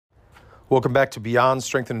Welcome back to Beyond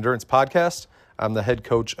Strength and Endurance Podcast. I'm the head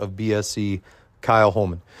coach of BSE, Kyle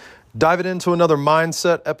Holman. Diving into another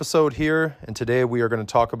mindset episode here, and today we are going to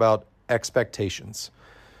talk about expectations.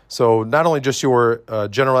 So not only just your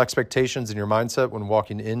general expectations and your mindset when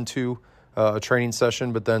walking into a training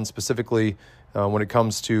session, but then specifically when it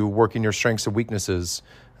comes to working your strengths and weaknesses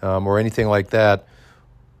or anything like that,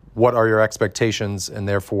 what are your expectations, and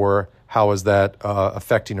therefore how is that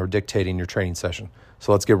affecting or dictating your training session?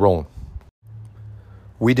 So let's get rolling.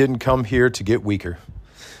 We didn't come here to get weaker.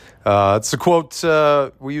 It's a quote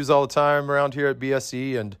we use all the time around here at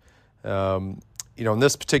BSE. And, in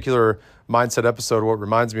this particular mindset episode, what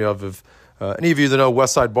reminds me of, if any of you that know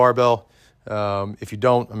Westside Barbell, if you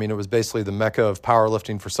don't, it was basically the mecca of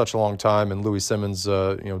powerlifting for such a long time. And Louis Simmons,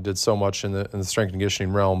 did so much in the strength and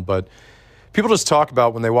conditioning realm. But people just talk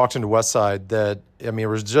about when they walked into Westside that, it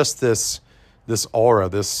was just this aura,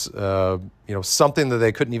 this, something that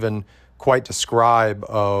they couldn't even quite describe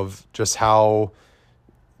of just how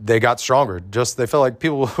they got stronger. Just they felt like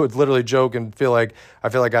people would literally joke and I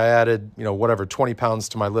feel like I added 20 pounds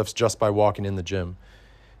to my lifts just by walking in the gym.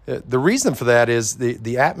 The reason for that is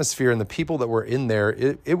the atmosphere and the people that were in there.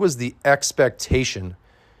 It was the expectation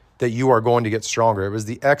that you are going to get stronger. It was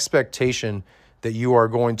the expectation that you are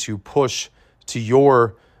going to push to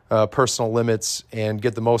your personal limits and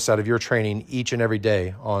get the most out of your training each and every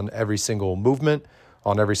day on every single movement,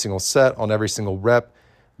 on every single set, on every single rep.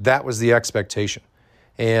 That was the expectation.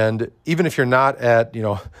 And even if you're not at,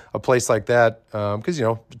 a place like that, because,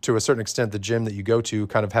 to a certain extent, the gym that you go to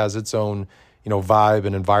kind of has its own, vibe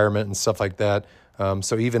and environment and stuff like that.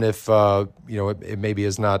 So even if, it maybe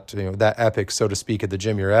is not, that epic, so to speak, at the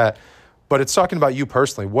gym you're at, but it's talking about you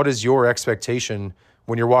personally. What is your expectation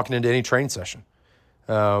when you're walking into any training session?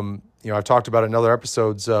 I've talked about in other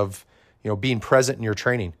episodes of, being present in your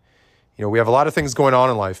training. We have a lot of things going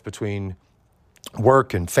on in life between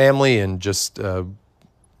work and family and just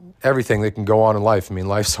everything that can go on in life.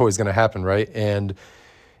 Life's always going to happen, right? And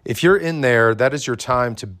if you're in there, that is your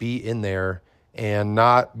time to be in there and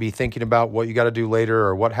not be thinking about what you got to do later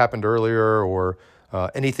or what happened earlier or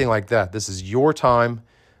anything like that. This is your time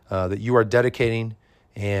that you are dedicating,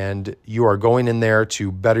 and you are going in there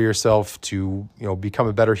to better yourself, to become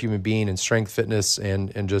a better human being in strength, fitness,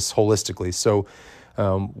 and just holistically. So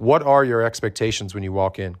what are your expectations when you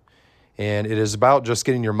walk in? And it is about just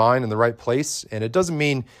getting your mind in the right place. And it doesn't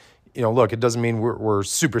mean, it doesn't mean we're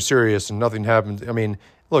super serious and nothing happens. In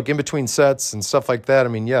between sets and stuff like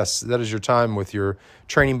that, yes, that is your time with your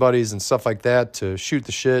training buddies and stuff like that to shoot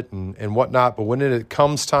the shit and whatnot. But when it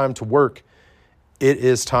comes time to work, it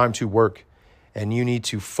is time to work. And you need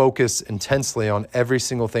to focus intensely on every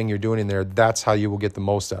single thing you're doing in there. That's how you will get the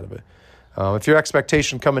most out of it. If your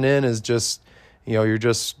expectation coming in is just, you're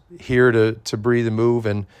just here to breathe and move,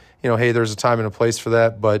 and, hey, there's a time and a place for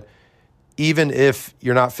that. But even if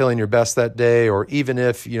you're not feeling your best that day, or even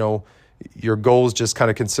if, your goals just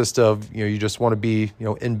kind of consist of, you just want to be,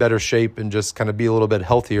 in better shape and just kind of be a little bit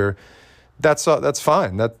healthier, that's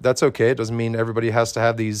fine. That's okay. It doesn't mean everybody has to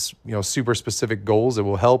have these, super specific goals. It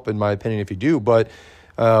will help, in my opinion, if you do. But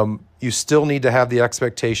you still need to have the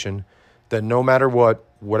expectation that no matter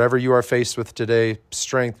whatever you are faced with today,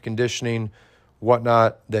 strength, conditioning,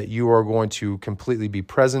 whatnot, that you are going to completely be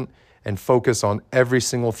present and focus on every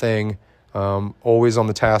single thing, always on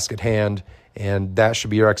the task at hand. And that should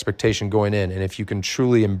be your expectation going in. And if you can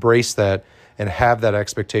truly embrace that and have that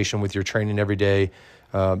expectation with your training every day,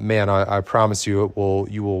 I promise you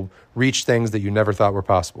you will reach things that you never thought were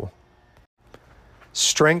possible.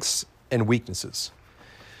 Strengths and weaknesses.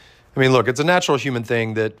 Look, it's a natural human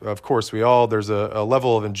thing that, of course, there's a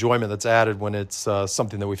level of enjoyment that's added when it's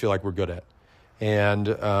something that we feel like we're good at. And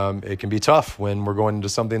it can be tough when we're going into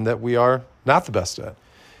something that we are not the best at.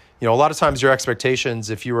 A lot of times your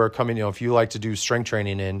expectations, if you are coming, if you like to do strength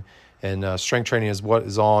training and strength training is what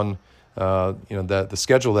is on, the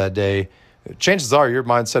schedule that day, chances are your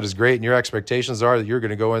mindset is great and your expectations are that you're going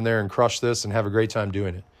to go in there and crush this and have a great time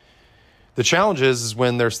doing it. The challenge is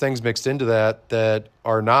when there's things mixed into that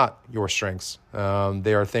are not your strengths.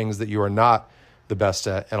 They are things that you are not the best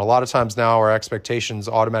at. And a lot of times now our expectations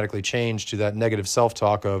automatically change to that negative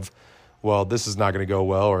self-talk of, well, this is not going to go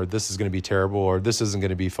well, or this is going to be terrible, or this isn't going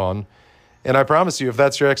to be fun. And I promise you, if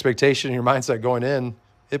that's your expectation, your mindset going in,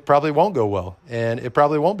 it probably won't go well, and it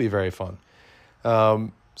probably won't be very fun.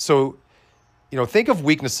 So think of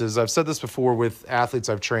weaknesses. I've said this before with athletes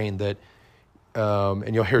I've trained that,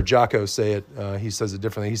 and you'll hear Jocko say it. He says it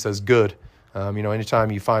differently. He says good.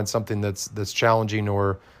 Anytime you find something that's challenging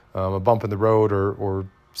or a bump in the road or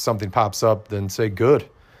something pops up, then say good.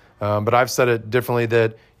 But I've said it differently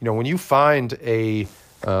that, when you find a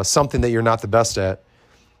something that you're not the best at,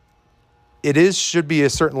 should be a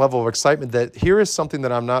certain level of excitement that here is something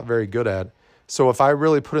that I'm not very good at. So if I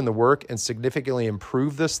really put in the work and significantly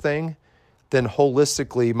improve this thing, then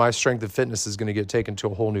holistically my strength and fitness is going to get taken to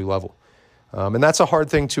a whole new level. And that's a hard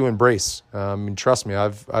thing to embrace. Trust me,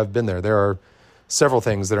 I've been there. There are several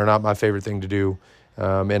things that are not my favorite thing to do.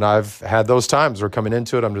 And I've had those times where coming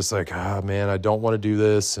into it, I'm just like, man, I don't want to do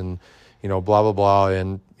this and, blah, blah, blah.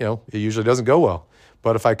 And, it usually doesn't go well.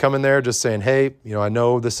 But if I come in there just saying, hey, I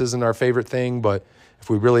know this isn't our favorite thing, but if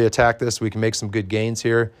we really attack this, we can make some good gains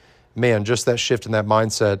here. Man, just that shift in that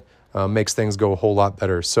mindset makes things go a whole lot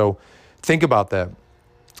better. So think about that.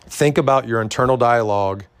 Think about your internal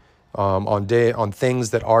dialogue on things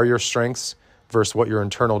that are your strengths versus what your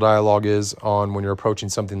internal dialogue is on when you're approaching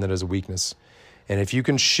something that is a weakness. And if you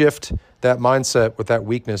can shift that mindset with that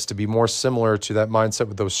weakness to be more similar to that mindset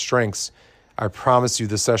with those strengths, I promise you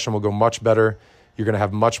this session will go much better. You're going to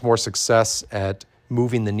have much more success at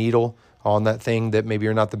moving the needle on that thing that maybe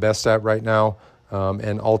you're not the best at right now.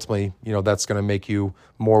 And ultimately, that's going to make you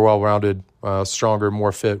more well-rounded, stronger,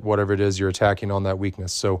 more fit, whatever it is you're attacking on that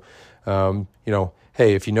weakness. So,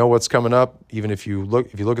 hey, if you know what's coming up, even if you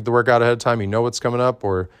look at the workout ahead of time, you know what's coming up,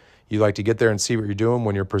 or you like to get there and see what you're doing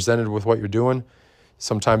when you're presented with what you're doing,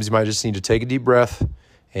 sometimes you might just need to take a deep breath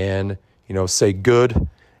and, say good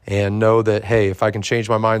and know that, hey, if I can change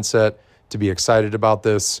my mindset to be excited about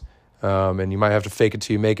this, and you might have to fake it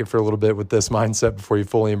till you make it for a little bit with this mindset before you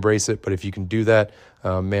fully embrace it. But if you can do that,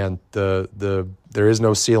 man, there is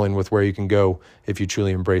no ceiling with where you can go if you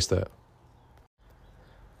truly embrace that.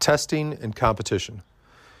 Testing and competition.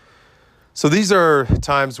 So these are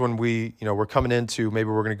times when we're coming into, maybe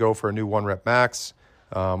we're going to go for a new 1-rep max,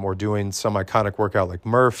 or doing some iconic workout like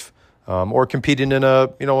Murph, or competing in a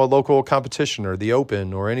local competition or the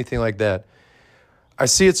Open or anything like that. I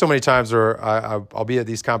see it so many times where I'll be at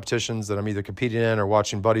these competitions that I'm either competing in or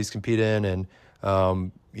watching buddies compete in, and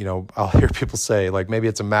I'll hear people say, like, maybe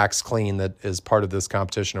it's a max clean that is part of this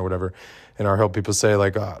competition or whatever, and I'll hear people say,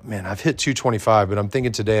 like, oh, man, I've hit 225, but I'm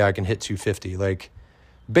thinking today I can hit 250. Like,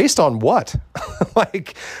 based on what?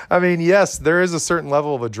 Yes, there is a certain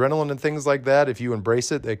level of adrenaline and things like that. If you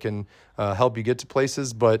embrace it, it can help you get to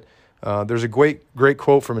places. But there's a great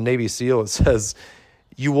quote from a Navy SEAL. It says,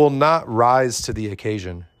 "You will not rise to the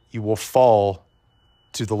occasion. You will fall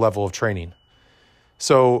to the level of training."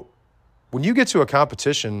 So when you get to a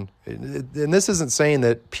competition, and this isn't saying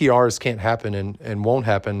that PRs can't happen and won't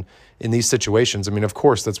happen in these situations. Of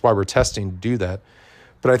course, that's why we're testing to do that.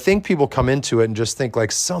 But I think people come into it and just think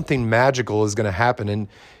like something magical is going to happen. And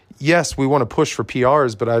yes, we want to push for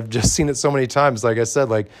PRs, but I've just seen it so many times. Like I said,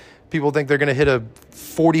 like people think they're going to hit a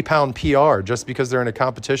 40-pound PR just because they're in a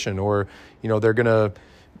competition, or, they're going to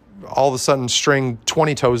all of a sudden string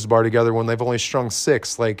 20 toes bar together when they've only strung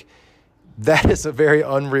 6. Like, that is a very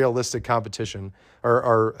unrealistic competition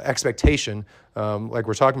or expectation, like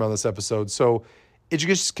we're talking about in this episode. So it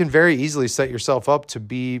just can very easily set yourself up to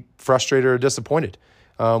be frustrated or disappointed,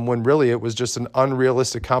 when really it was just an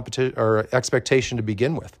unrealistic competition or expectation to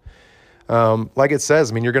begin with. Like it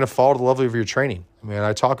says, you're going to fall to the level of your training.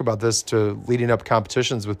 I talk about this to leading up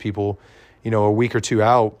competitions with people, a week or two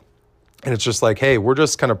out. And it's just like, hey, we're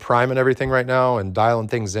just kind of priming everything right now and dialing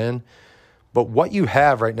things in. But what you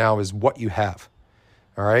have right now is what you have.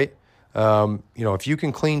 All right. If you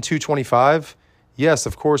can clean 225, yes,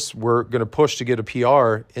 of course, we're going to push to get a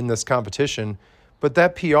PR in this competition. But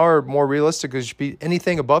that PR, more realistically, should be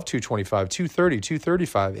anything above 225, 230,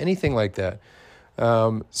 235, anything like that.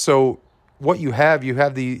 So what you have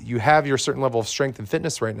your certain level of strength and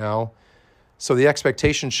fitness right now. So the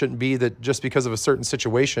expectation shouldn't be that just because of a certain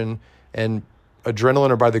situation and adrenaline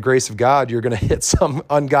or by the grace of God, you're going to hit some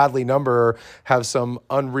ungodly number or have some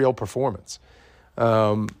unreal performance.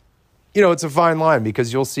 It's a fine line,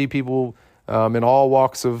 because you'll see people in all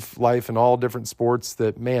walks of life and all different sports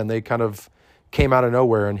that, man, they kind of came out of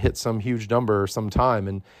nowhere and hit some huge number sometime.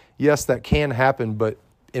 And yes, that can happen, but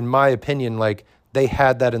in my opinion, like, they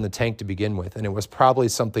had that in the tank to begin with, and it was probably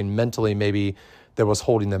something mentally maybe that was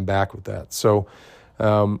holding them back with that. So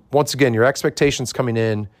once again, your expectations coming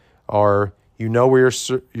in are, where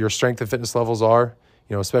your strength and fitness levels are,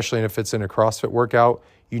 especially if it's in a CrossFit workout.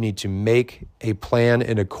 You need to make a plan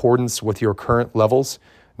in accordance with your current levels,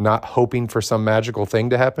 not hoping for some magical thing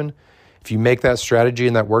to happen. If you make that strategy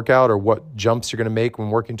in that workout, or what jumps you're going to make when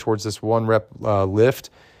working towards this 1-rep lift,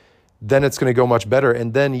 then it's going to go much better.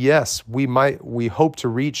 And then, yes, we hope to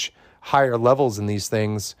reach higher levels in these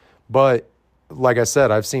things. But like I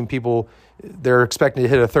said, I've seen people, they're expecting to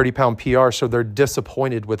hit a 30-pound PR, so they're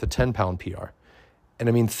disappointed with a 10-pound PR.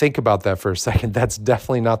 And think about that for a second. That's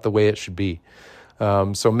definitely not the way it should be.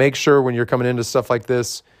 So make sure when you're coming into stuff like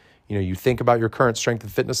this, you think about your current strength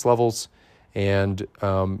and fitness levels and,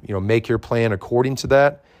 make your plan according to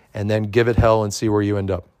that, and then give it hell and see where you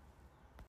end up.